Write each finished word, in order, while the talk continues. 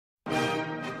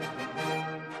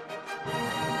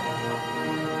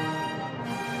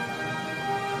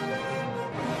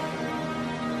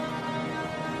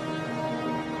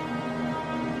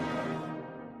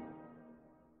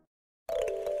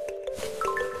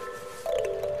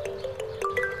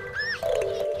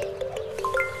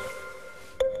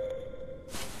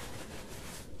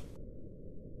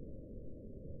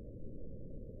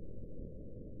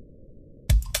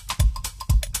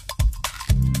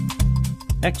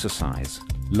Exercise.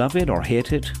 Love it or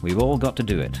hate it, we've all got to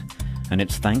do it. And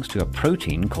it's thanks to a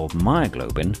protein called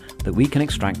myoglobin that we can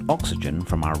extract oxygen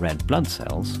from our red blood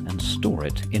cells and store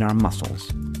it in our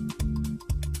muscles.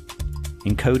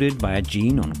 Encoded by a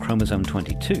gene on chromosome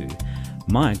 22,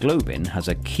 myoglobin has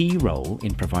a key role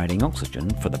in providing oxygen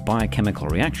for the biochemical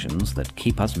reactions that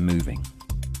keep us moving.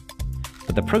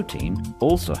 But the protein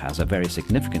also has a very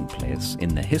significant place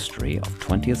in the history of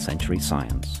 20th century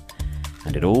science.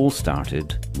 And it all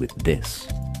started with this.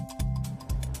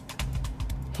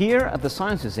 Here at the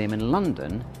Science Museum in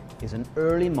London is an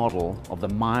early model of the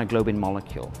myoglobin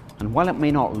molecule. And while it may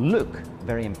not look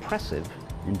very impressive,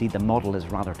 indeed the model is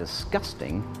rather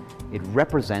disgusting, it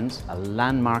represents a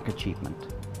landmark achievement.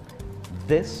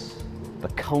 This, the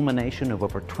culmination of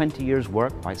over 20 years'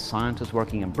 work by scientists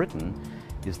working in Britain,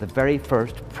 is the very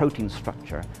first protein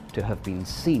structure to have been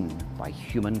seen by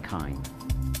humankind.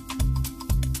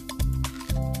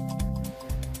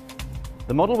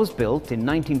 The model was built in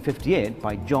 1958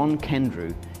 by John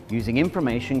Kendrew using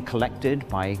information collected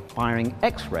by firing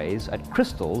X-rays at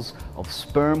crystals of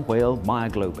sperm whale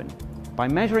myoglobin. By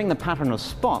measuring the pattern of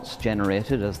spots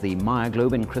generated as the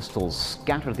myoglobin crystals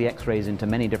scattered the X-rays into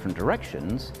many different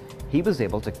directions, he was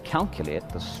able to calculate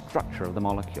the structure of the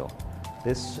molecule.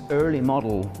 This early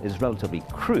model is relatively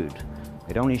crude.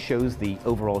 It only shows the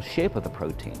overall shape of the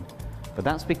protein, but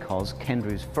that's because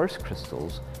Kendrew's first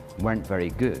crystals weren't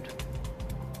very good.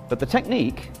 But the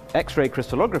technique, X-ray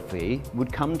crystallography,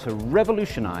 would come to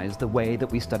revolutionize the way that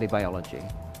we study biology.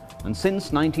 And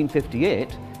since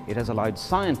 1958, it has allowed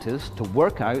scientists to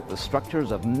work out the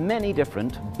structures of many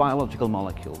different biological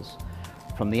molecules,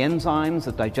 from the enzymes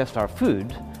that digest our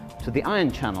food to the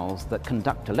ion channels that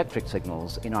conduct electric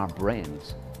signals in our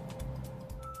brains.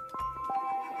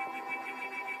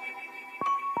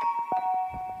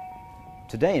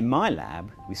 Today in my lab,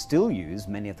 we still use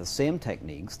many of the same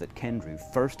techniques that Kendrew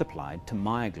first applied to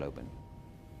myoglobin.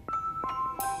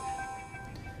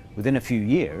 Within a few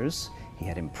years, he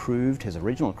had improved his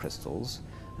original crystals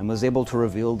and was able to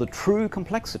reveal the true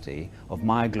complexity of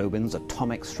myoglobin's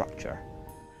atomic structure,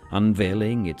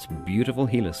 unveiling its beautiful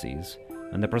helices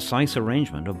and the precise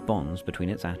arrangement of bonds between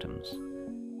its atoms.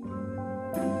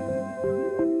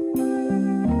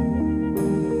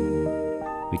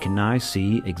 We can now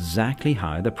see exactly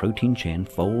how the protein chain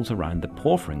folds around the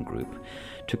porphyrin group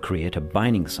to create a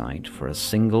binding site for a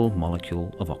single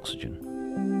molecule of oxygen.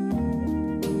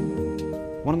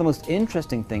 One of the most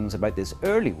interesting things about this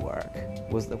early work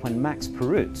was that when Max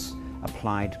Perutz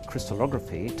applied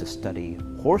crystallography to study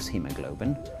horse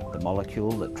hemoglobin, the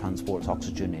molecule that transports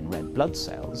oxygen in red blood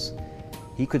cells,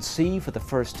 he could see for the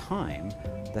first time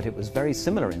that it was very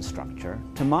similar in structure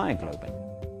to myoglobin.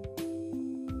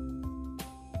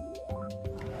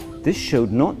 This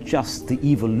showed not just the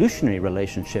evolutionary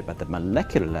relationship at the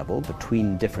molecular level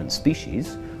between different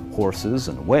species, horses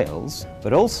and whales,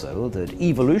 but also that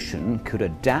evolution could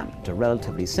adapt a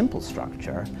relatively simple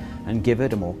structure and give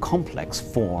it a more complex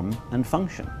form and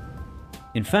function.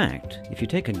 In fact, if you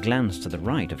take a glance to the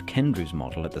right of Kendrew's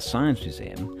model at the Science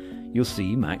Museum, you'll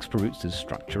see Max Perutz's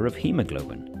structure of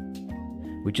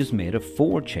hemoglobin, which is made of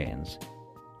 4 chains,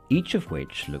 each of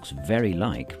which looks very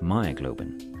like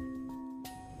myoglobin.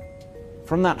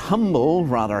 From that humble,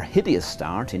 rather hideous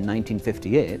start in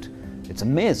 1958, it's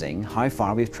amazing how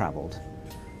far we've travelled.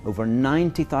 Over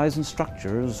 90,000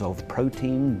 structures of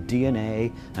protein,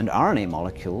 DNA and RNA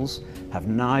molecules have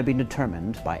now been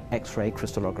determined by X-ray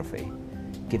crystallography,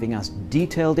 giving us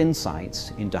detailed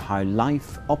insights into how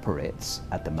life operates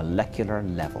at the molecular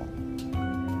level.